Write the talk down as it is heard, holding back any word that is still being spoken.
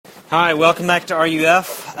Hi, welcome back to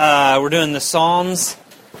RUF. We're doing the Psalms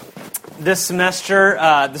this semester.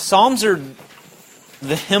 The Psalms are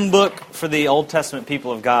the hymn book for the Old Testament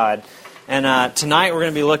people of God. And tonight we're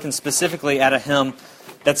going to be looking specifically at a hymn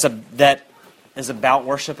that is about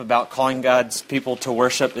worship, about calling God's people to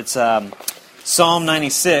worship. It's Psalm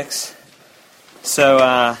 96.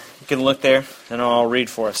 So you can look there and I'll read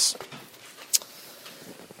for us.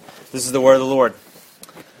 This is the word of the Lord.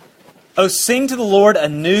 Oh, sing to the Lord a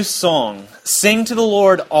new song. Sing to the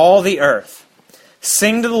Lord all the earth.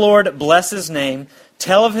 Sing to the Lord, bless His name.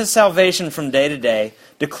 Tell of His salvation from day to day.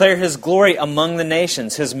 Declare His glory among the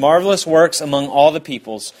nations, His marvelous works among all the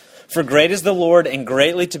peoples. For great is the Lord and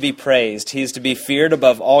greatly to be praised. He is to be feared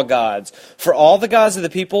above all gods. For all the gods of the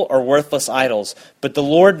people are worthless idols, but the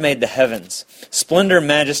Lord made the heavens. Splendor and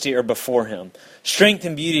majesty are before Him. Strength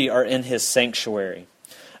and beauty are in His sanctuary.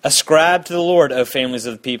 Ascribe to the Lord, O families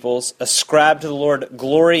of the peoples. Ascribe to the Lord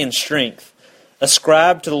glory and strength.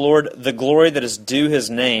 Ascribe to the Lord the glory that is due His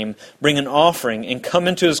name. Bring an offering and come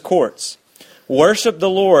into His courts. Worship the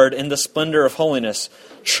Lord in the splendor of holiness.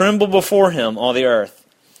 Tremble before Him, all the earth.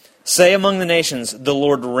 Say among the nations, the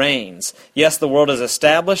Lord reigns. Yes, the world is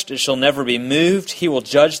established. It shall never be moved. He will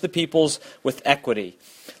judge the peoples with equity.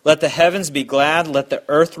 Let the heavens be glad, let the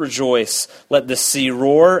earth rejoice, let the sea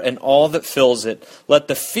roar and all that fills it, let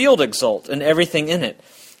the field exult and everything in it.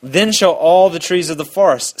 Then shall all the trees of the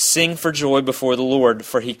forest sing for joy before the Lord,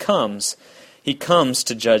 for He comes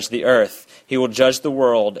to judge the earth. He will judge the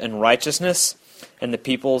world in righteousness and the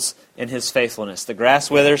peoples in His faithfulness. The grass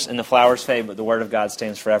withers and the flowers fade, but the word of God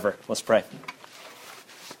stands forever. Let's pray.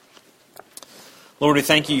 Lord, we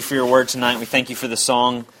thank You for Your word tonight. We thank You for the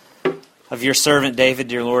song of Your servant David,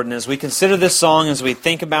 dear Lord. And as we consider this song, as we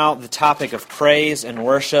think about the topic of praise and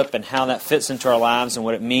worship and how that fits into our lives and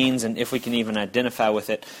what it means and if we can even identify with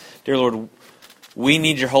it, dear Lord, we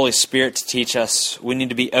need Your Holy Spirit to teach us. We need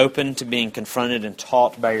to be open to being confronted and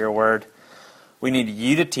taught by Your word. We need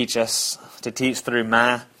You to teach us, to teach through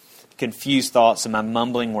my confused thoughts and my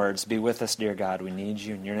mumbling words. Be with us, dear God. We need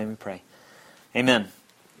You. In Your name we pray. Amen.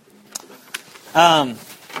 Kind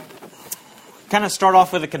of start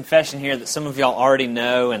off with a confession here that some of y'all already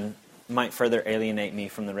know and might further alienate me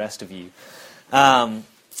from the rest of you. And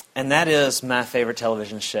that is my favorite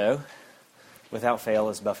television show, without fail,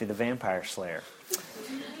 is Buffy the Vampire Slayer.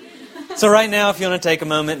 So right now, if you want to take a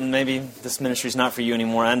moment, and maybe this ministry is not for you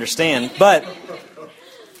anymore, I understand. But,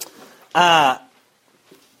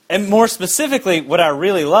 and more specifically, what I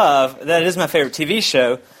really love, that is my favorite TV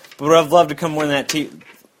show, but what I've loved to come more than that,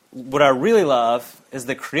 what I really love is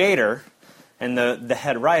the creator. And the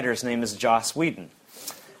head writer's name is Joss Whedon.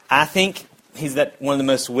 I think he's one of the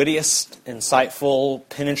most wittiest, insightful,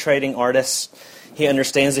 penetrating artists. He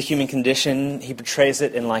understands the human condition. He portrays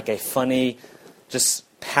it in like a funny, just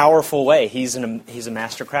powerful way. He's a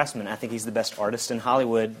master craftsman. I think he's the best artist in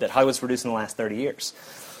Hollywood that Hollywood's produced in the last 30 years.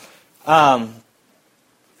 And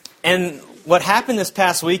what happened this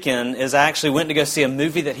past weekend is I actually went to go see a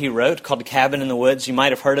movie that he wrote called Cabin in the Woods. You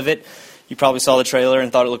might have heard of it. You probably saw the trailer and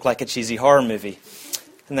thought it looked like a cheesy horror movie.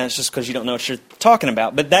 And that's just because you don't know what you're talking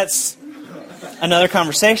about. But that's another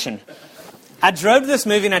conversation. I drove to this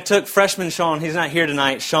movie and I took freshman Sean, he's not here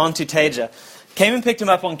tonight, Sean Tuteja, came and picked him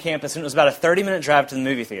up on campus, and it was about a 30-minute drive to the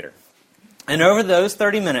movie theater. And over those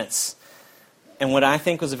 30 minutes, in what I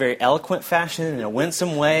think was a very eloquent fashion, in a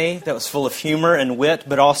winsome way that was full of humor and wit,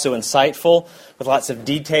 but also insightful, with lots of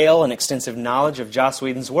detail and extensive knowledge of Joss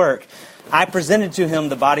Whedon's work, I presented to him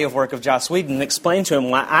the body of work of Joss Whedon and explained to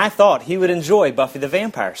him why I thought he would enjoy Buffy the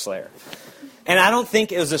Vampire Slayer. And I don't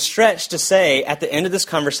think it was a stretch to say at the end of this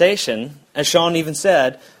conversation, as Sean even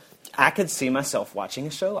said, I could see myself watching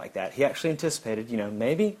a show like that. He actually anticipated,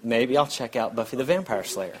 maybe I'll check out Buffy the Vampire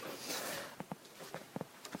Slayer.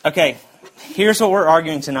 Okay, here's what we're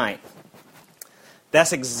arguing tonight.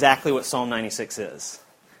 That's exactly what Psalm 96 is.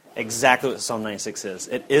 Exactly what Psalm 96 is.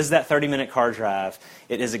 It is that 30-minute car drive.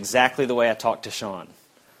 It is exactly the way I talked to Sean.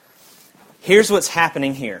 Here's what's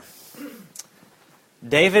happening here.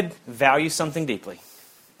 David values something deeply,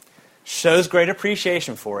 shows great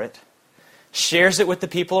appreciation for it, shares it with the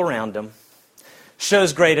people around him,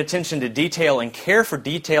 shows great attention to detail and care for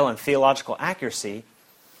detail and theological accuracy,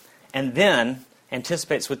 and then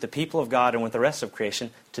anticipates with the people of God and with the rest of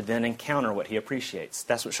creation to then encounter what he appreciates.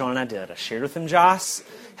 That's what Sean and I did. I shared with him Joss,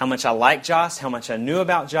 how much I liked Joss, how much I knew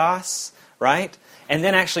about Joss, right? And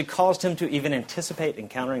then actually caused him to even anticipate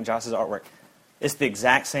encountering Joss's artwork. It's the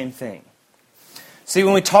exact same thing. See,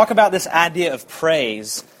 when we talk about this idea of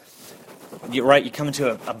praise, you come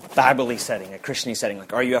into a Bible-y setting, a Christian-y setting,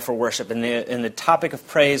 like RUF for worship, and the topic of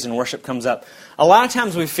praise and worship comes up. A lot of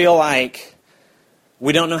times we feel like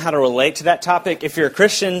We don't know how to relate to that topic. If you're a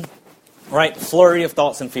Christian, right, flurry of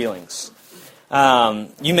thoughts and feelings.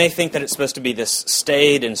 You may think that it's supposed to be this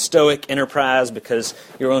staid and stoic enterprise because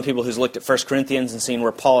you're one of the people who's looked at 1 Corinthians and seen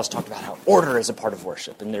where Paul has talked about how order is a part of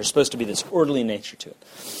worship, and there's supposed to be this orderly nature to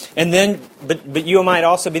it. And then, but you might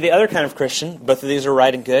also be the other kind of Christian, both of these are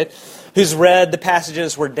right and good, who's read the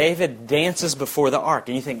passages where David dances before the ark,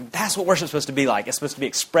 and you think, that's what worship's supposed to be like. It's supposed to be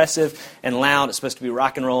expressive and loud, it's supposed to be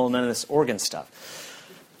rock and roll, none of this organ stuff.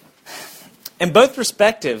 And both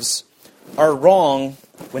perspectives are wrong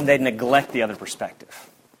when they neglect the other perspective.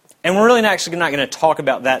 And we're really actually not going to talk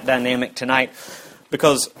about that dynamic tonight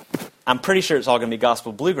because I'm pretty sure it's all going to be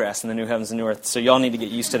gospel bluegrass in the new heavens and new earth, so y'all need to get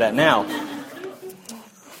used to that now.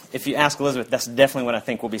 If you ask Elizabeth, that's definitely what I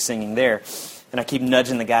think we'll be singing there. And I keep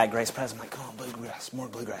nudging the guy at Grace Press. I'm like, come on, bluegrass, more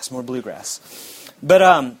bluegrass, more bluegrass.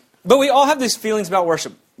 But we all have these feelings about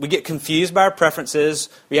worship. We get confused by our preferences.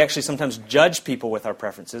 We actually sometimes judge people with our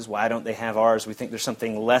preferences. Why don't they have ours? We think there's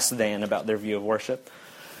something less than about their view of worship.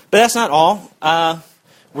 But that's not all.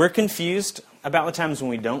 We're confused about the times when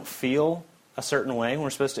we don't feel a certain way when we're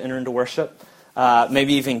supposed to enter into worship.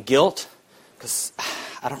 Maybe even guilt, because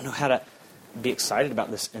I don't know how to be excited about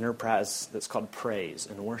this enterprise that's called praise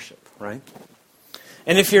and worship, right?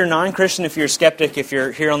 And if you're a non-Christian, if you're a skeptic, if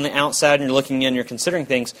you're here on the outside and you're looking in, you're considering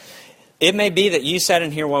things, it may be that you sat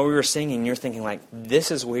in here while we were singing and you're thinking like,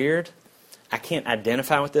 this is weird. I can't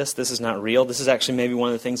identify with this. This is not real. This is actually maybe one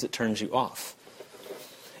of the things that turns you off.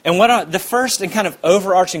 And the first and kind of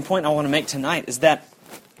overarching point I want to make tonight is that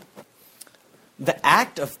the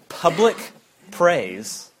act of public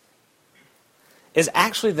praise is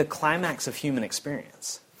actually the climax of human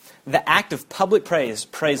experience. The act of public praise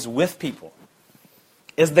with people,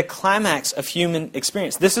 is the climax of human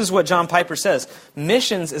experience. This is what John Piper says.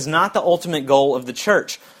 Missions is not the ultimate goal of the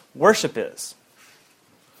church. Worship is.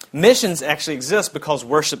 Missions actually exist because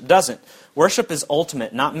worship doesn't. Worship is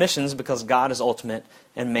ultimate, not missions, because God is ultimate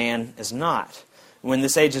and man is not. When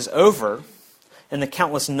this age is over and the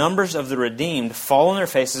countless numbers of the redeemed fall on their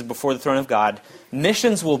faces before the throne of God,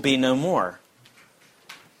 missions will be no more.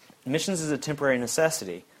 Missions is a temporary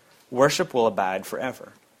necessity. Worship will abide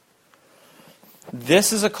forever.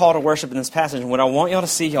 This is a call to worship in this passage, and what I want y'all to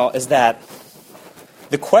see, y'all, is that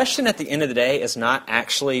the question at the end of the day is not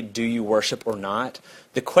actually, do you worship or not?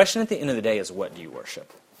 The question at the end of the day is, what do you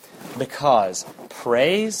worship? Because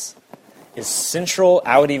praise is central,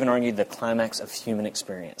 I would even argue, the climax of human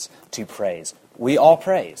experience, to praise. We all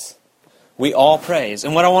praise. We all praise.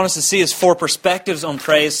 And what I want us to see is 4 perspectives on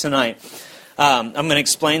praise tonight. I'm going to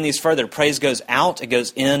explain these further. Praise goes out, it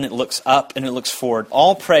goes in, it looks up, and it looks forward.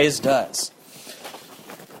 All praise does.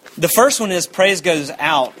 The first one is praise goes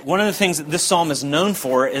out. One of the things that this psalm is known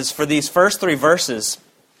for is for these first 3 verses.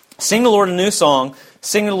 Sing the Lord a new song.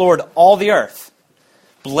 Sing to the Lord all the earth.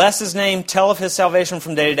 Bless His name. Tell of His salvation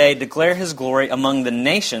from day to day. Declare His glory among the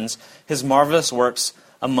nations. His marvelous works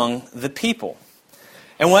among the people.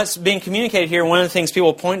 And what's being communicated here, one of the things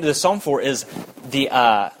people point to this psalm for is the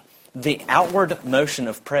outward motion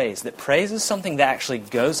of praise. That praise is something that actually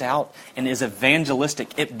goes out and is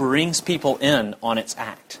evangelistic. It brings people in on its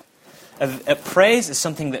act. Praise is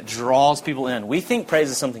something that draws people in. We think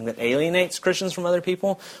praise is something that alienates Christians from other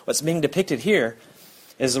people. What's being depicted here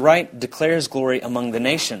is declares glory among the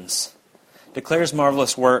nations. Declares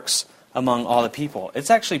marvelous works among all the people.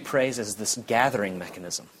 It's actually praise as this gathering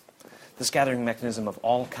mechanism. This gathering mechanism of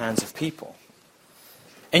all kinds of people.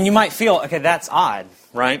 And you might feel, okay, that's odd,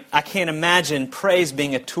 right? I can't imagine praise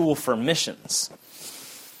being a tool for missions.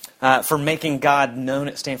 For making God known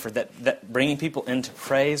at Stanford. That bringing people into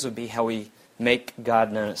praise would be how we make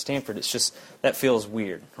God known at Stanford. It's just, that feels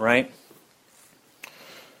weird, right?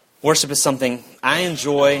 Worship is something I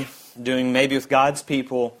enjoy doing maybe with God's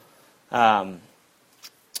people, but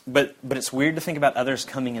it's weird to think about others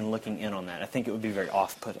coming and looking in on that. I think it would be very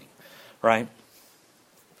off-putting, right?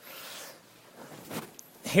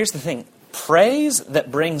 Here's the thing. Praise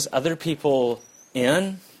that brings other people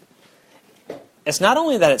in, it's not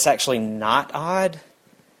only that it's actually not odd,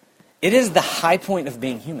 it is the high point of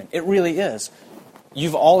being human. It really is.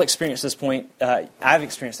 You've all experienced this point. I've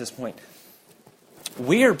experienced this point.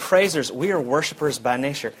 We are praisers. We are worshipers by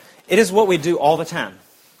nature. It is what we do all the time.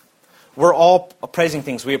 We're all praising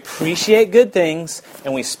things. We appreciate good things,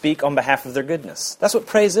 and we speak on behalf of their goodness. That's what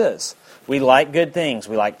praise is. We like good things.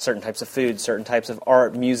 We like certain types of food, certain types of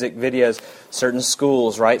art, music, videos, certain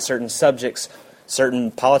schools, right? Certain subjects,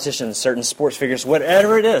 certain politicians, certain sports figures,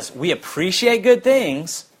 whatever it is. We appreciate good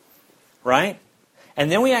things, right?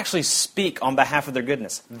 And then we actually speak on behalf of their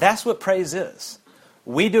goodness. That's what praise is.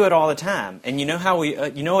 We do it all the time. And you know how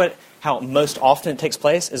you know what how most often it takes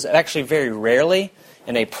place is actually very rarely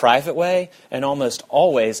in a private way and almost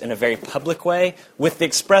always in a very public way with the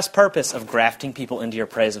express purpose of grafting people into your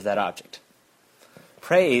praise of that object.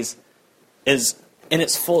 Praise is, in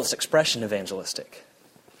its fullest expression, evangelistic.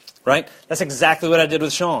 Right? That's exactly what I did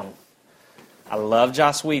with Sean. I love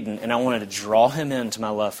Joss Whedon, and I wanted to draw him into my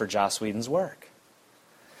love for Joss Whedon's work.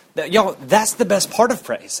 Y'all, that's the best part of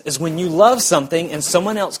praise, is when you love something and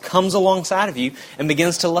someone else comes alongside of you and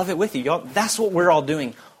begins to love it with you. Y'all, that's what we're all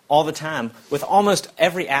doing all the time with almost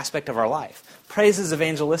every aspect of our life. Praise is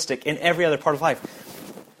evangelistic in every other part of life.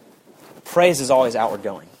 Praise is always outward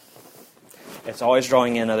going. It's always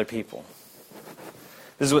drawing in other people.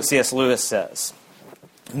 This is what C.S. Lewis says.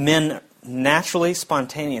 Men naturally,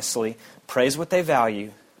 spontaneously praise what they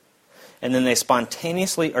value, and then they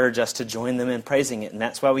spontaneously urge us to join them in praising it. And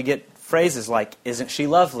that's why we get phrases like, isn't she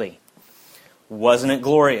lovely? Wasn't it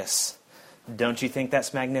glorious? Don't you think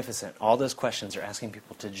that's magnificent? All those questions are asking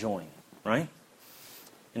people to join, right?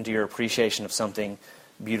 Into your appreciation of something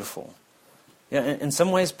beautiful. Yeah, in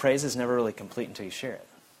some ways, praise is never really complete until you share it.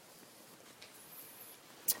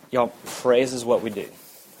 Y'all, praise is what we do.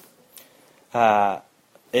 It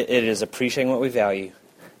is appreciating what we value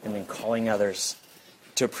and then calling others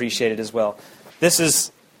to appreciate it as well. This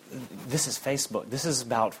is Facebook. This is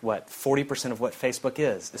about, 40% of what Facebook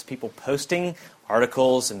is people posting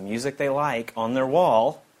articles and music they like on their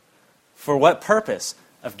wall. For what purpose?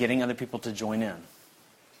 Of getting other people to join in.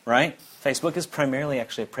 Right? Facebook is primarily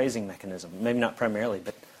actually a praising mechanism. Maybe not primarily,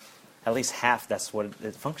 but at least half that's what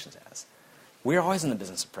it functions as. We're always in the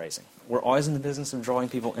business of praising. We're always in the business of drawing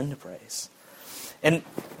people into praise. And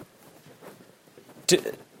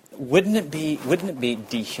wouldn't it be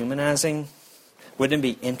dehumanizing? Wouldn't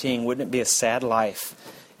it be emptying? Wouldn't it be a sad life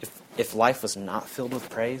if life was not filled with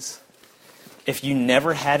praise? If you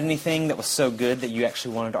never had anything that was so good that you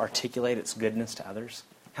actually wanted to articulate its goodness to others?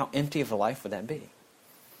 How empty of a life would that be?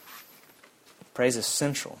 Praise is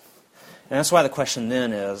central. And that's why the question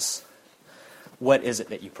then is, what is it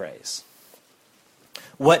that you praise?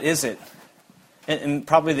 What is it? And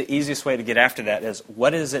probably the easiest way to get after that is,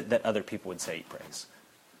 what is it that other people would say you praise?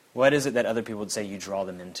 What is it that other people would say you draw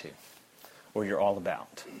them into? Or you're all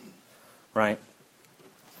about? Right?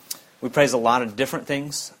 We praise a lot of different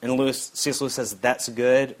things. And C.S. Lewis says that's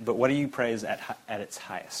good, but what do you praise at its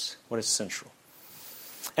highest? What is central?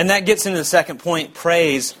 And that gets into the second point.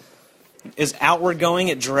 Praise is outward going.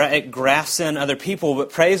 It grafts in other people,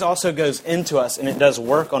 but praise also goes into us, and it does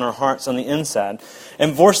work on our hearts on the inside.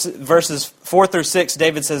 In verses 4 through 6,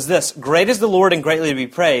 David says this, "Great is the Lord and greatly to be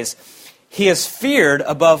praised. He is feared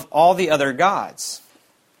above all the other gods."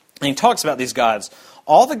 And he talks about these gods.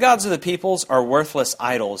 "All the gods of the peoples are worthless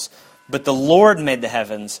idols, but the Lord made the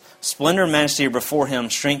heavens. Splendor and majesty are before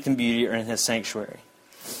him. Strength and beauty are in his sanctuary."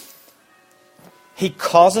 He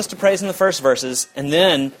calls us to praise in the first verses, and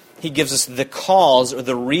then he gives us the cause or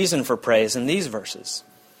the reason for praise in these verses.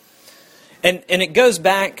 And it goes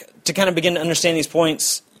back to kind of begin to understand these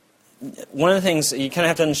points. One of the things, you kind of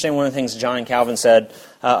have to understand one of the things John Calvin said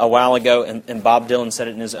a while ago, and Bob Dylan said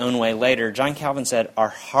it in his own way later. John Calvin said, our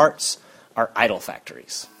hearts are idol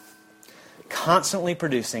factories, constantly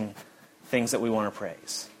producing things that we want to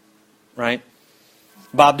praise. Right?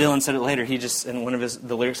 Bob Dylan said it later. He just, in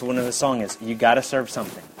the lyrics of one of his songs is, you got to serve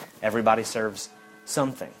something. Everybody serves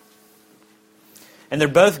something. And they're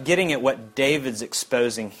both getting at what David's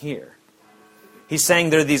exposing here. He's saying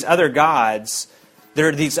there are these other gods, there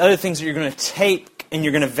are these other things that you're going to take and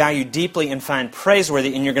you're going to value deeply and find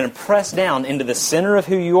praiseworthy, and you're going to press down into the center of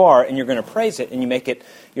who you are, and you're going to praise it, and you make it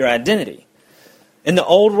your identity. In the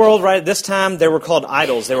old world, right at this time, they were called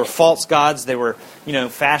idols. They were false gods. They were,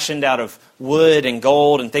 fashioned out of wood and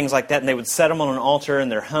gold and things like that, and they would set them on an altar in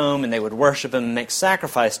their home, and they would worship them and make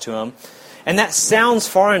sacrifice to them. And that sounds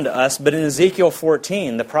foreign to us, but in Ezekiel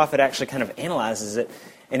 14, the prophet actually kind of analyzes it,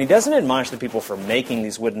 and he doesn't admonish the people for making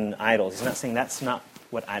these wooden idols. He's not saying that's not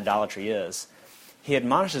what idolatry is. He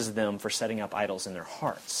admonishes them for setting up idols in their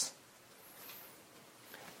hearts.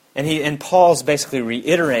 And Paul's basically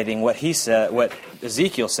reiterating what he said, what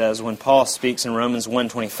Ezekiel says when Paul speaks in Romans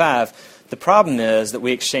 1:25. The problem is that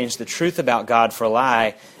we exchanged the truth about God for a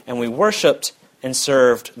lie, and we worshipped and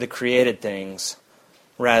served the created things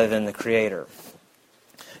rather than the Creator.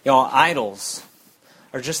 Y'all, idols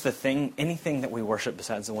are just anything that we worship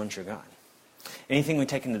besides the one true God. Anything we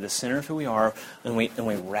take into the center of who we are and we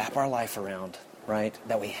wrap our life around, right?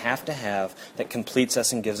 That we have to have, that completes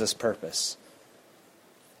us and gives us purpose.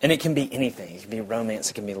 And it can be anything. It can be romance,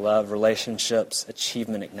 it can be love, relationships,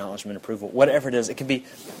 achievement, acknowledgement, approval, whatever it is. It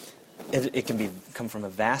can come from a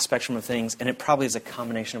vast spectrum of things, and it probably is a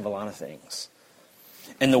combination of a lot of things.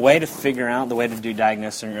 And the way to figure out, the way to do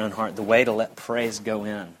diagnosis in your own heart, the way to let praise go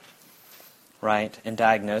in, right, and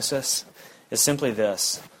diagnosis is simply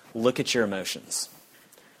this. Look at your emotions.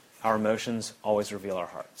 Our emotions always reveal our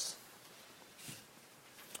hearts.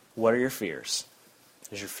 What are your fears?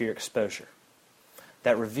 Is your fear exposure?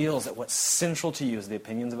 That reveals that what's central to you is the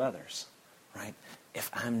opinions of others, right?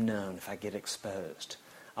 If I'm known, if I get exposed,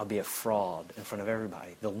 I'll be a fraud in front of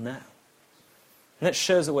everybody. They'll know. And that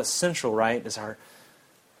shows that what's central, right,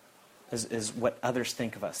 is what others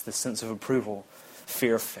think of us, the sense of approval,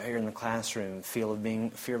 fear of failure in the classroom, fear of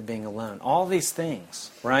being alone. All these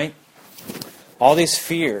things, right? All these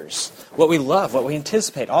fears, what we love, what we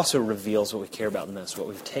anticipate, also reveals what we care about the most, what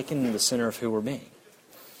we've taken to the center of who we're being.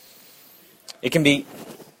 It can be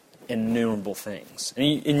innumerable things.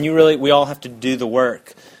 And we all have to do the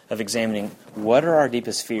work of examining what are our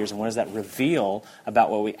deepest fears and what does that reveal about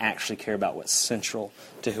what we actually care about, what's central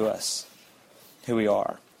to who we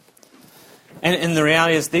are. And the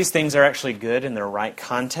reality is these things are actually good in their right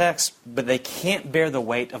context, but they can't bear the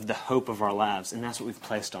weight of the hope of our lives, and that's what we've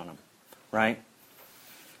placed on them, right?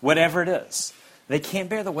 Whatever it is. They can't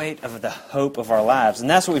bear the weight of the hope of our lives, and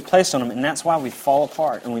that's what we've placed on them, and that's why we fall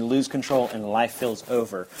apart and we lose control and life feels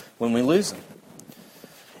over when we lose them.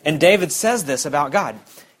 And David says this about God.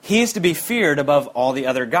 He is to be feared above all the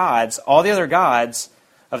other gods. All the other gods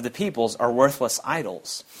of the peoples are worthless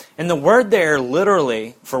idols. And the word there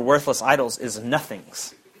literally for worthless idols is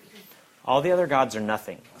nothings. All the other gods are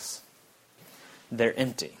nothings. They're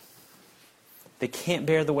empty. They can't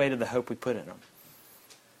bear the weight of the hope we put in them.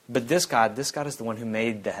 But this God is the one who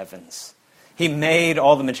made the heavens. He made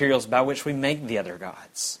all the materials by which we make the other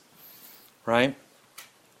gods. Right?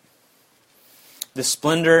 The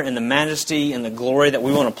splendor and the majesty and the glory that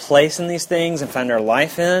we want to place in these things and find our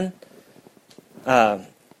life in,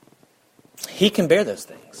 He can bear those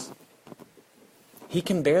things. He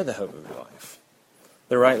can bear the hope of your life.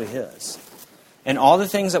 They're rightly His. And all the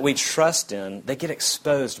things that we trust in, they get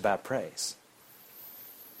exposed by praise.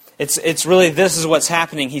 It's really, this is what's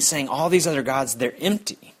happening. He's saying all these other gods, they're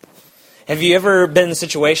empty. Have you ever been in a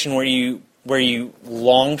situation where you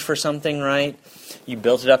longed for something, right? You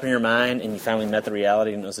built it up in your mind and you finally met the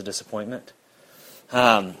reality and it was a disappointment?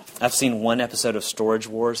 I've seen one episode of Storage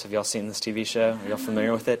Wars. Have y'all seen this TV show? Are y'all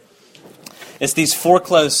familiar with it? It's these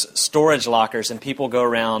foreclosed storage lockers, and people go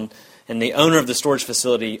around, and the owner of the storage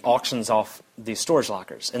facility auctions off these storage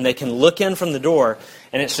lockers. And they can look in from the door,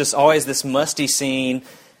 and it's just always this musty scene.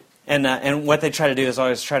 And what they try to do is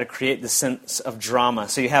always try to create this sense of drama.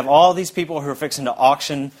 So you have all these people who are fixing to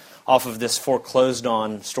auction off of this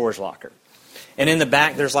foreclosed-on storage locker. And in the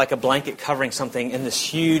back, there's like a blanket covering something, and this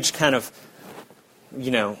huge kind of,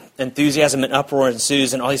 enthusiasm and uproar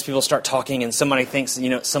ensues, and all these people start talking, and somebody thinks,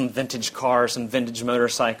 it's some vintage car, some vintage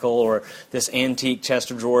motorcycle, or this antique chest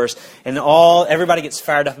of drawers, and everybody gets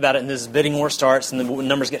fired up about it, and this bidding war starts, and the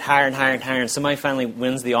numbers get higher and higher and higher, and somebody finally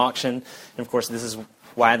wins the auction. And of course, this is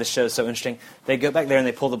why this show is so interesting. They go back there and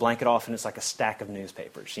they pull the blanket off, and it's like a stack of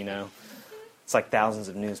newspapers, It's like thousands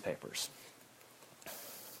of newspapers.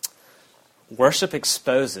 Worship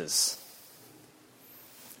exposes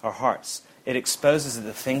our hearts. It exposes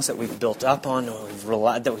the things that we've built up on, and we've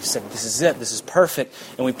relied, that we've said, this is it, this is perfect,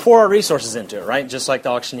 and we pour our resources into it, right? Just like the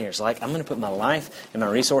auctioneers. Like, I'm going to put my life and my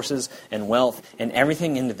resources and wealth and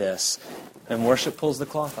everything into this. And worship pulls the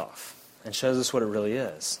cloth off and shows us what it really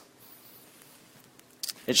is.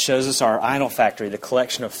 It shows us our idol factory, the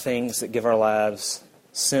collection of things that give our lives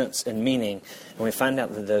sense and meaning, and we find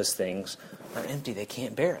out that those things are empty. They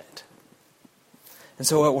can't bear it. And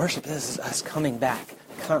so what worship is us coming back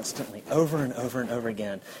constantly, over and over and over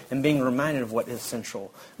again, and being reminded of what is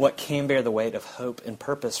central, what can bear the weight of hope and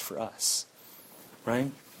purpose for us.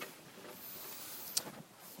 Right?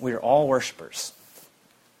 We are all worshipers.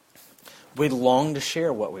 We long to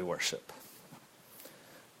share what we worship.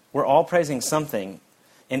 We're all praising something,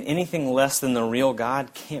 and anything less than the real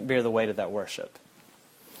God can't bear the weight of that worship.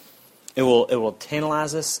 It will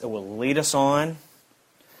tantalize us. It will lead us on.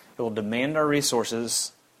 It will demand our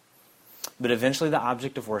resources. But eventually the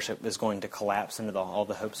object of worship is going to collapse into all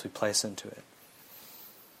the hopes we place into it.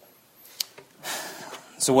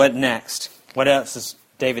 So what next? What else does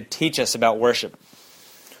David teach us about worship?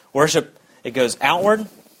 Worship, it goes outward.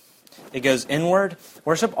 It goes inward.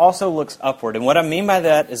 Worship also looks upward. And what I mean by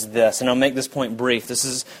that is this, and I'll make this point brief. This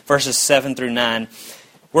is verses 7 through 9.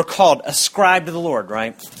 We're called ascribe to the Lord,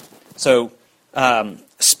 right? So,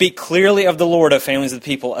 speak clearly of the Lord, O families of the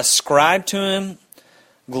people. Ascribe to Him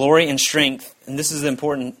glory and strength. And this is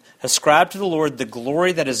important. Ascribe to the Lord the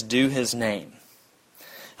glory that is due His name.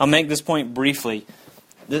 I'll make this point briefly.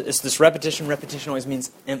 It's this repetition. Repetition always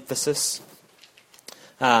means emphasis.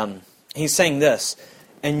 He's saying this,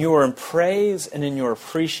 in your praise and in your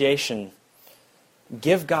appreciation,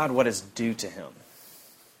 give God what is due to Him.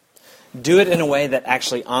 Do it in a way that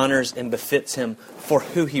actually honors and befits Him for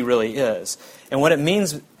who He really is. And what it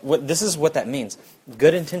means, this is what that means.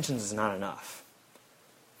 Good intentions is not enough.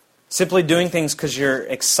 Simply doing things because you're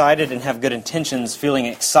excited and have good intentions, feeling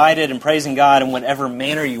excited and praising God in whatever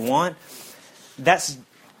manner you want, that's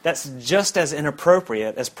just as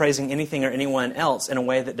inappropriate as praising anything or anyone else in a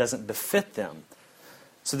way that doesn't befit them.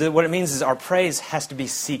 So what it means is our praise has to be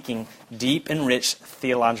seeking deep and rich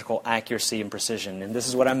theological accuracy and precision. And this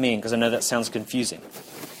is what I mean, because I know that sounds confusing.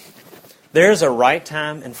 There's a right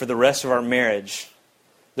time, and for the rest of our marriage,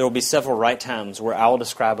 there will be several right times where I will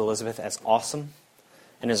describe Elizabeth as awesome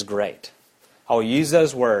and as great. I will use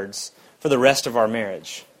those words for the rest of our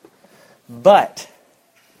marriage. But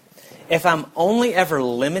if I'm only ever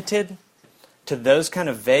limited to those kind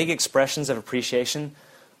of vague expressions of appreciation,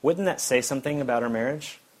 wouldn't that say something about our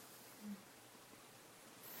marriage?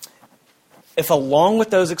 If along with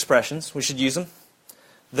those expressions, we should use them,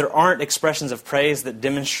 there aren't expressions of praise that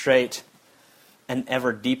demonstrate an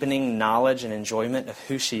ever-deepening knowledge and enjoyment of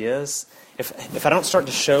who she is, if I don't start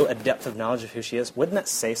to show a depth of knowledge of who she is, wouldn't that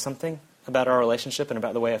say something about our relationship and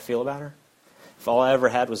about the way I feel about her? If all I ever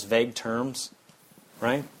had was vague terms,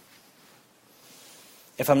 right?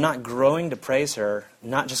 If I'm not growing to praise her,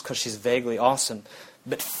 not just because she's vaguely awesome,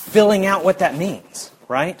 but filling out what that means,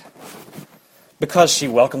 right? Because she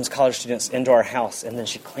welcomes college students into our house and then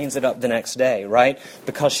she cleans it up the next day, right?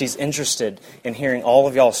 Because she's interested in hearing all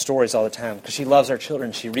of y'all's stories all the time. Because she loves our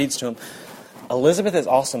children, she reads to them. Elizabeth is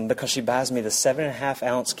awesome because she buys me the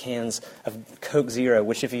 7.5-ounce cans of Coke Zero,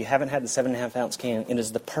 which if you haven't had the 7.5-ounce can, it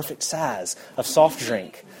is the perfect size of soft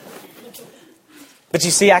drink. But you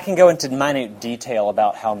see, I can go into minute detail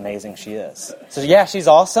about how amazing she is. So yeah, she's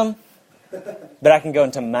awesome. But I can go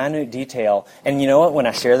into minute detail. And you know what? When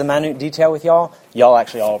I share the minute detail with y'all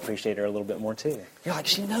actually all appreciate her a little bit more too. You're like,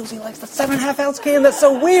 she knows he likes the 7.5-ounce can. That's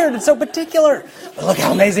so weird and so particular. But look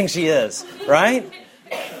how amazing she is, right?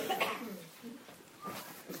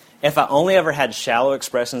 If I only ever had shallow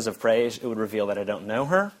expressions of praise, it would reveal that I don't know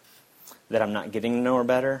her, that I'm not getting to know her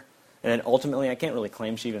better, and then ultimately I can't really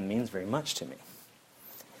claim she even means very much to me.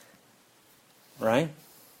 Right?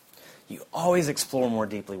 You always explore more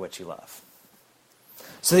deeply what you love,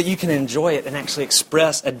 so that you can enjoy it and actually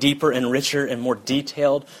express a deeper and richer and more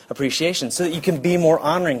detailed appreciation, so that you can be more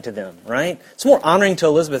honoring to them, right? It's more honoring to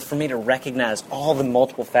Elizabeth for me to recognize all the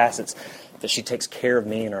multiple facets that she takes care of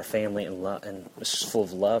me and our family and is full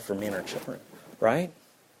of love for me and our children, right?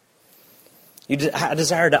 I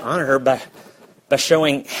desire to honor her by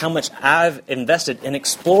showing how much I've invested in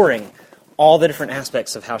exploring all the different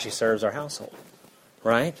aspects of how she serves our household,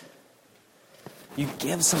 right? You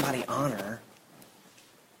give somebody honor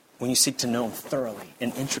when you seek to know them thoroughly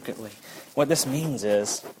and intricately. What this means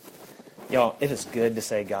is, y'all, it is good to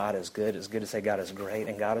say God is good. It's good to say God is great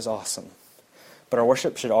and God is awesome. But our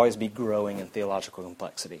worship should always be growing in theological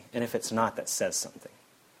complexity. And if it's not, that says something.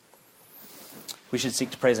 We should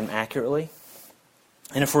seek to praise Him accurately.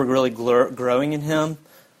 And if we're really growing in Him,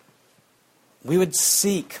 we would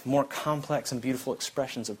seek more complex and beautiful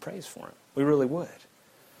expressions of praise for Him. We really would.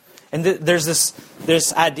 And there's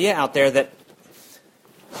this idea out there that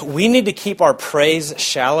we need to keep our praise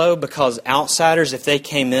shallow because outsiders, if they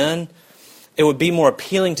came in, it would be more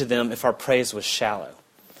appealing to them if our praise was shallow.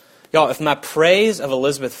 Y'all, if my praise of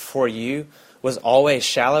Elizabeth for you was always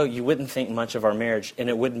shallow, you wouldn't think much of our marriage and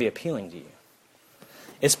it wouldn't be appealing to you.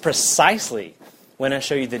 It's precisely when I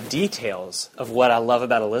show you the details of what I love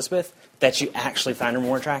about Elizabeth that you actually find her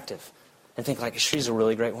more attractive and think like, she's a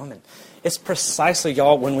really great woman. It's precisely,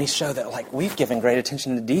 y'all, when we show that like we've given great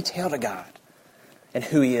attention to detail to God and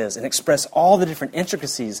who He is and express all the different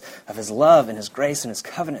intricacies of His love and His grace and His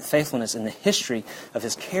covenant faithfulness and the history of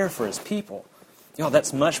His care for His people. Y'all,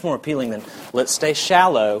 that's much more appealing than let's stay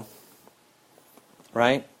shallow,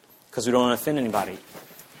 right? Because we don't want to offend anybody.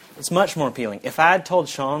 It's much more appealing. If I had told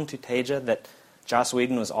Sean Tuteja that Joss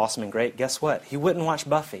Whedon was awesome and great, guess what? He wouldn't watch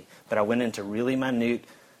Buffy. But I went into really minute,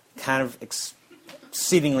 kind of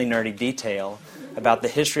exceedingly nerdy detail about the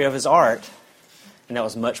history of his art, and that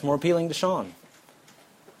was much more appealing to Sean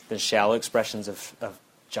than shallow expressions of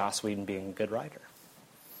Joss Whedon being a good writer.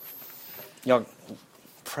 Y'all,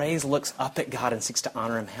 praise looks up at God and seeks to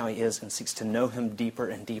honor Him how He is and seeks to know Him deeper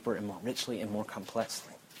and deeper and more richly and more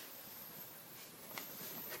complexly.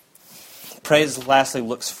 Praise, lastly,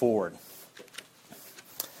 looks forward.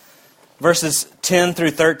 Verses 10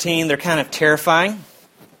 through 13, they're kind of terrifying.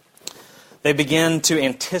 They begin to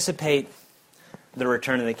anticipate the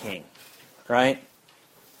return of the King, right?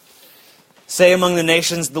 Say among the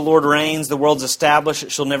nations, the Lord reigns, the world's established,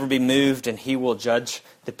 it shall never be moved, and he will judge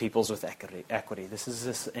the peoples with equity. This is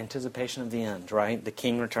this anticipation of the end, right? The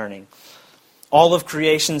King returning. All of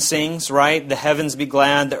creation sings, right? The heavens be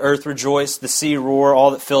glad, the earth rejoice, the sea roar,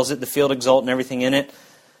 all that fills it, the field exult, and everything in it.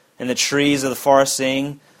 And the trees of the forest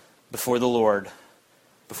sing before the Lord,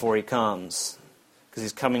 before he comes. Because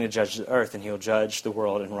he's coming to judge the earth, and he'll judge the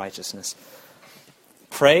world in righteousness.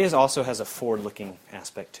 Praise also has a forward-looking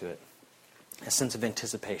aspect to it. A sense of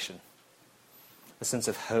anticipation. A sense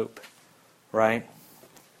of hope. Right?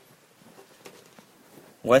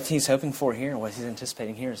 What he's hoping for here, what he's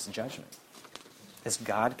anticipating here is the judgment. It's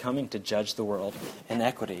God coming to judge the world in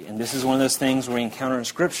equity. And this is one of those things where we encounter in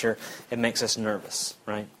Scripture, it makes us nervous.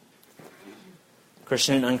 Right?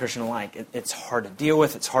 Christian and unchristian alike. It's hard to deal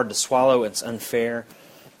with. It's hard to swallow. It's unfair.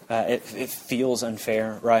 It feels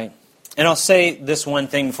unfair. Right? And I'll say this one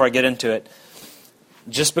thing before I get into it.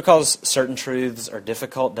 Just because certain truths are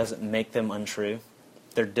difficult doesn't make them untrue.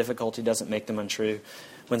 Their difficulty doesn't make them untrue.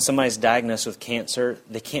 When somebody's diagnosed with cancer,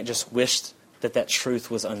 they can't just wish that truth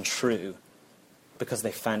was untrue because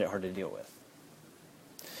they find it hard to deal with.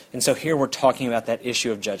 And so here we're talking about that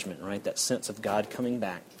issue of judgment, right? That sense of God coming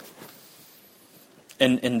back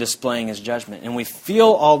and displaying his judgment. And we feel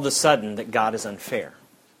all of a sudden that God is unfair.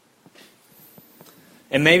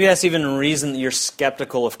 And maybe that's even a reason that you're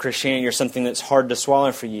skeptical of Christianity or something that's hard to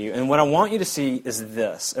swallow for you. And what I want you to see is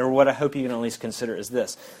this, or what I hope you can at least consider is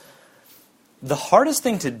this. The hardest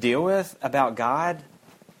thing to deal with about God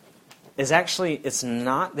is actually, it's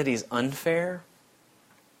not that he's unfair.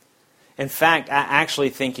 In fact, I actually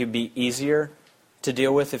think it'd be easier to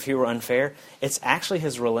deal with if he were unfair. It's actually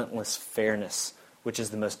his relentless fairness, which is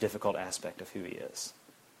the most difficult aspect of who he is.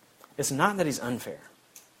 It's not that he's unfair.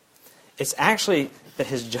 It's actually that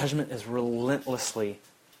his judgment is relentlessly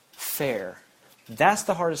fair. That's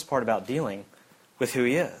the hardest part about dealing with who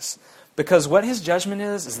he is. Because what his judgment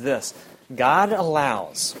is this. God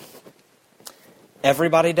allows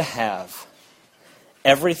everybody to have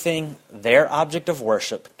everything their object of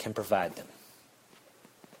worship can provide them.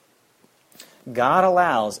 God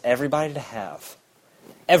allows everybody to have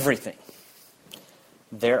everything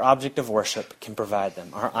their object of worship can provide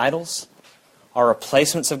them. Our idols, our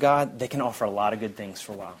replacements of God, they can offer a lot of good things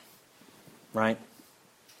for a while. Right?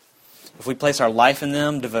 If we place our life in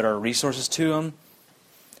them, devote our resources to them,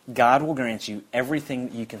 God will grant you everything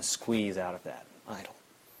that you can squeeze out of that idol.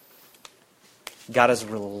 God is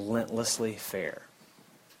relentlessly fair.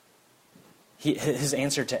 His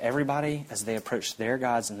answer to everybody as they approach their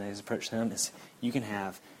gods and they approach them is, you can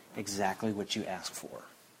have exactly what you ask for.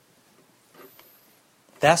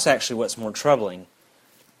 That's actually what's more troubling.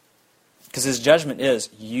 Because his judgment is,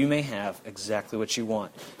 you may have exactly what you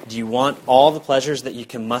want. Do you want all the pleasures that you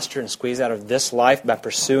can muster and squeeze out of this life by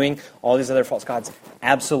pursuing all these other false gods?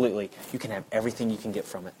 Absolutely. You can have everything you can get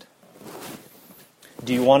from it.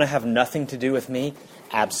 Do you want to have nothing to do with me?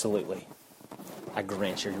 Absolutely. I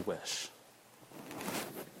grant your wish.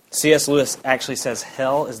 C.S. Lewis actually says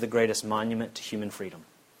hell is the greatest monument to human freedom.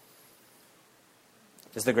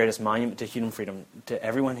 Is the greatest monument to human freedom. To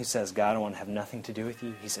everyone who says, God, I want to have nothing to do with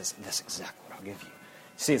you, he says, that's exactly what I'll give you.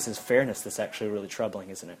 See, it's his fairness that's actually really troubling,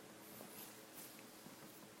 isn't it?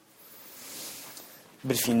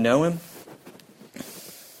 But if you know him,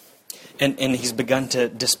 and he's begun to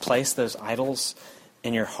displace those idols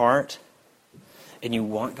in your heart, and you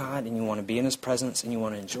want God, and you want to be in his presence, and you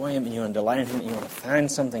want to enjoy him, and you want to delight in him, and you want to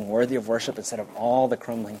find something worthy of worship instead of all the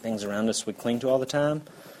crumbling things around us we cling to all the time,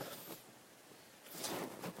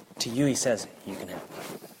 to you, he says, you can have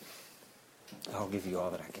it. I'll give you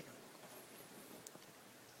all that I can.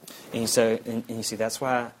 And you see, that's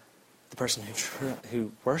why the person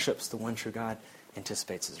who worships the one true God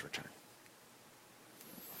anticipates his return.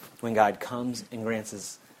 When God comes and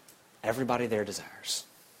grants everybody their desires,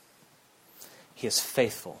 he is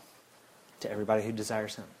faithful to everybody who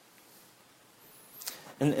desires him.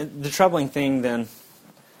 And the troubling thing then,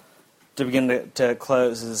 to begin to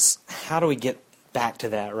close, is how do we get back to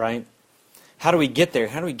that, right? How do we get there?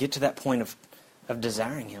 How do we get to that point of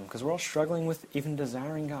desiring him? Because we're all struggling with even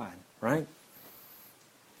desiring God, right?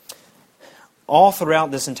 All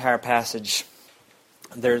throughout this entire passage,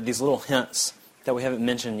 there are these little hints that we haven't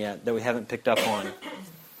mentioned yet, that we haven't picked up on.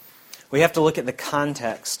 We have to look at the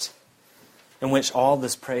context in which all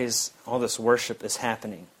this praise, all this worship is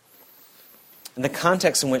happening. And the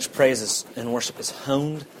context in which praise and worship is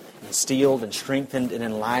honed and steeled and strengthened and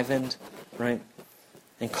enlivened, right?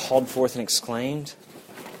 And called forth and exclaimed.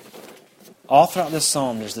 All throughout this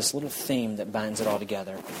psalm, there's this little theme that binds it all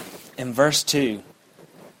together. In verse 2,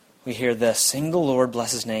 we hear this, sing the Lord,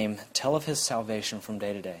 bless his name, tell of his salvation from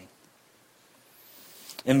day to day.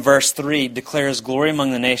 in verse 3, declare His glory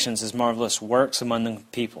among the nations, His marvelous works among the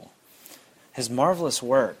people. His marvelous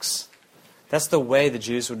works. That's the way the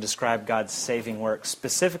Jews would describe God's saving works.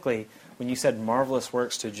 Specifically, when you said marvelous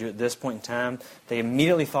works to a Jew at this point in time, they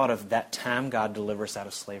immediately thought of that time God delivered us out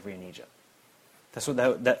of slavery in Egypt. That's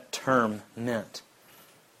what that term meant.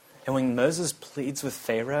 And when Moses pleads with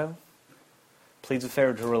Pharaoh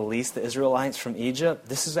to release the Israelites from Egypt,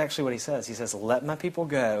 this is actually what he says. He says, let my people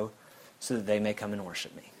go so that they may come and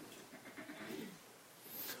worship me.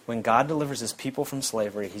 When God delivers His people from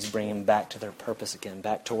slavery, He's bringing them back to their purpose again,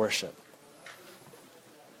 back to worship.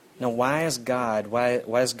 Now, why is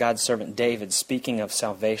God's servant David speaking of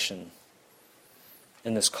salvation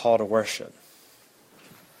in this call to worship?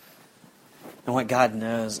 And what God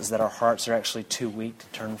knows is that our hearts are actually too weak to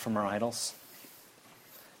turn from our idols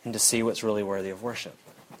and to see what's really worthy of worship.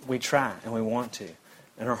 We try and we want to,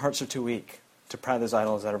 and our hearts are too weak to pry those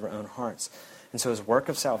idols out of our own hearts. And so His work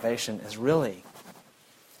of salvation is really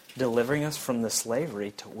delivering us from the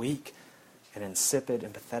slavery to weak and insipid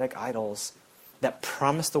and pathetic idols that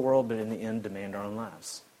promise the world but in the end demand our own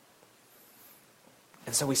lives.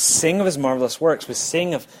 And so we sing of His marvelous works. We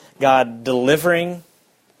sing of God delivering,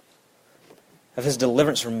 of His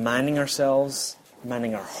deliverance, reminding ourselves,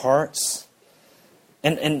 reminding our hearts,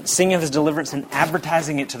 and singing of His deliverance and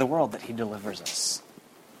advertising it to the world that He delivers us.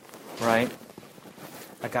 Right?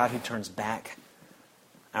 A God who turns back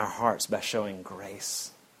our hearts by showing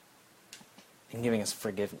grace and giving us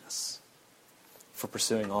forgiveness for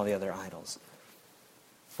pursuing all the other idols.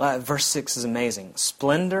 Verse 6 is amazing.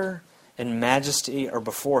 Splendor and majesty are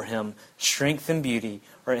before Him. Strength and beauty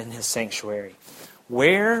are in His sanctuary.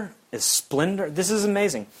 Where is splendor? This is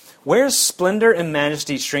amazing. Where is splendor and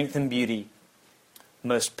majesty, strength and beauty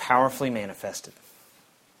most powerfully manifested?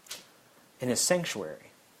 In His sanctuary.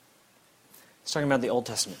 It's talking about the Old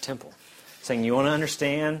Testament temple. Saying you want to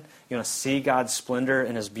understand, you want to see God's splendor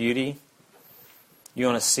and His beauty, you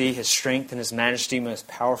want to see His strength and His majesty most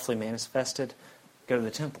powerfully manifested, go to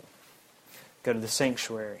the temple. Go to the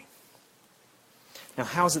sanctuary. Now,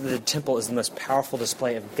 how is it that the temple is the most powerful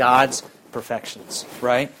display of God's perfections,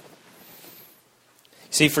 right?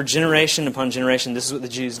 See, for generation upon generation, this is what the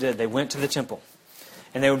Jews did. They went to the temple,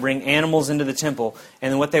 and they would bring animals into the temple,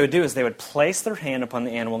 and then what they would do is they would place their hand upon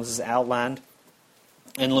the animal. This is outlined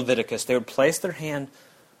in Leviticus. They would place their hand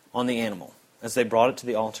on the animal as they brought it to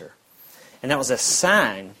the altar. And that was a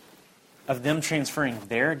sign of them transferring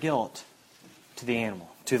their guilt to the animal,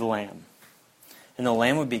 to the lamb. And the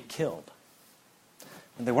lamb would be killed.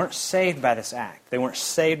 And they weren't saved by this act. They weren't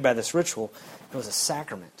saved by this ritual. It was a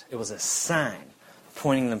sacrament. It was a sign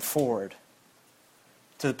pointing them forward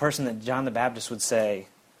to the person that John the Baptist would say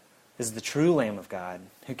is the true Lamb of God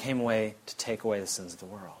who came away to take away the sins of the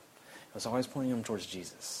world. It was always pointing them towards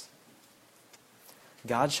Jesus.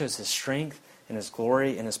 God shows His strength and His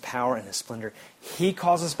glory and His power and His splendor. He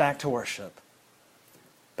calls us back to worship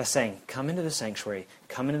by saying, come into the sanctuary,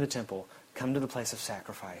 come into the temple, come to the place of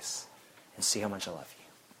sacrifice, and see how much I love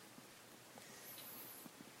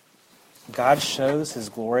you. God shows His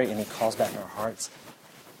glory and He calls back our hearts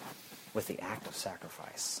with the act of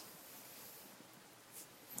sacrifice.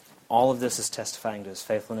 All of this is testifying to His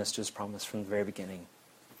faithfulness to His promise from the very beginning,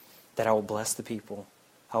 that I will bless the people,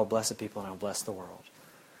 I will bless the people, and I will bless the world.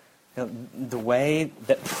 You know, the way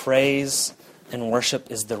that praise and worship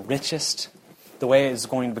is the richest, the way it's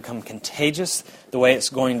going to become contagious, the way it's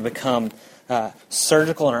going to become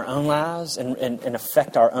surgical in our own lives and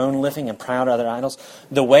affect our own living and pry out other idols,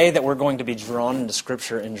 the way that we're going to be drawn into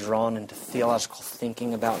Scripture and drawn into theological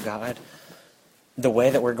thinking about God, the way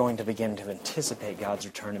that we're going to begin to anticipate God's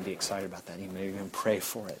return and be excited about that, maybe even pray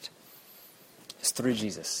for it, is through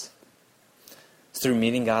Jesus. It's through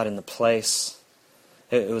meeting God in the place.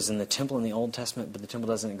 It was in the temple in the Old Testament, but the temple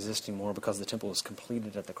doesn't exist anymore because the temple was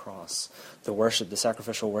completed at the cross. The worship, the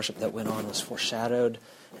sacrificial worship that went on was foreshadowed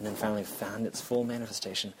and then finally found its full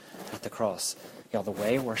manifestation at the cross. Y'all, the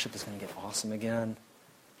way worship is going to get awesome again,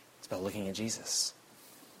 it's by looking at Jesus.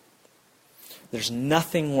 There's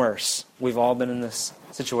nothing worse. We've all been in this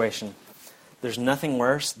situation. There's nothing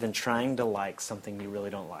worse than trying to like something you really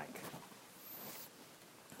don't like.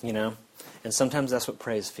 You know? And sometimes that's what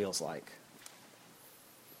praise feels like.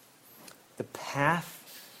 The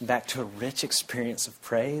path back to a rich experience of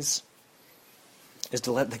praise is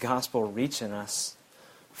to let the gospel reach in us,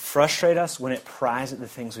 frustrate us when it pries at the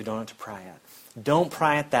things we don't have to pry at. Don't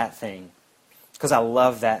pry at that thing, because I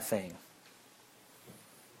love that thing.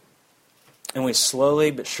 And we slowly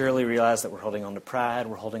but surely realize that we're holding on to pride,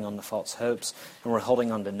 we're holding on to false hopes, and we're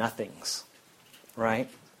holding on to nothings. Right?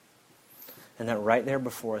 And that right there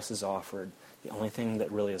before us is offered the only thing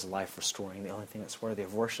that really is life restoring, the only thing that's worthy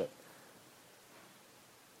of worship,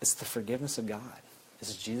 it's the forgiveness of God.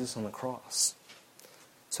 It's Jesus on the cross.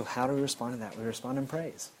 So how do we respond to that? We respond in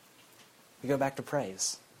praise. We go back to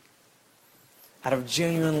praise. Out of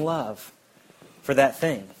genuine love for that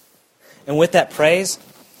thing. And with that praise,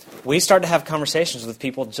 we start to have conversations with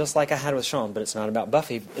people just like I had with Sean, but it's not about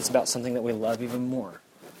Buffy. It's about something that we love even more.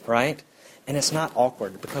 Right? And it's not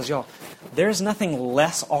awkward because, y'all, there's nothing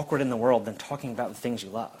less awkward in the world than talking about the things you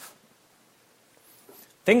love.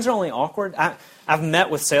 Things are only awkward. I've met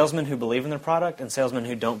with salesmen who believe in their product and salesmen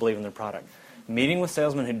who don't believe in their product. Meeting with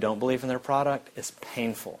salesmen who don't believe in their product is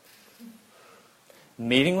painful.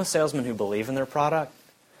 Meeting with salesmen who believe in their product,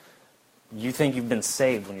 you think you've been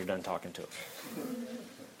saved when you're done talking to them.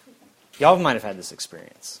 Y'all might have had this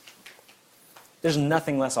experience. There's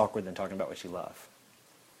nothing less awkward than talking about what you love.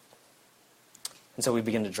 And so we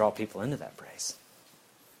begin to draw people into that praise.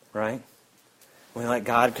 Right? We let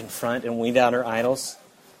God confront and weed out our idols.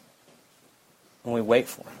 And we wait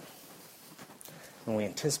for Him. And we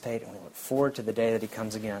anticipate and we look forward to the day that He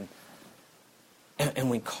comes again. And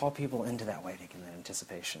we call people into that waiting and that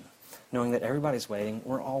anticipation. Knowing that everybody's waiting.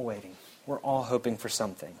 We're all waiting. We're all hoping for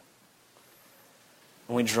something.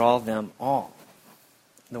 And we draw them all.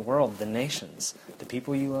 The world, the nations, the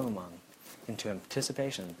people you live among, into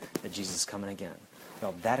anticipation that Jesus is coming again.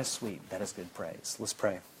 Well, that is sweet. That is good praise. Let's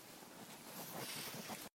pray.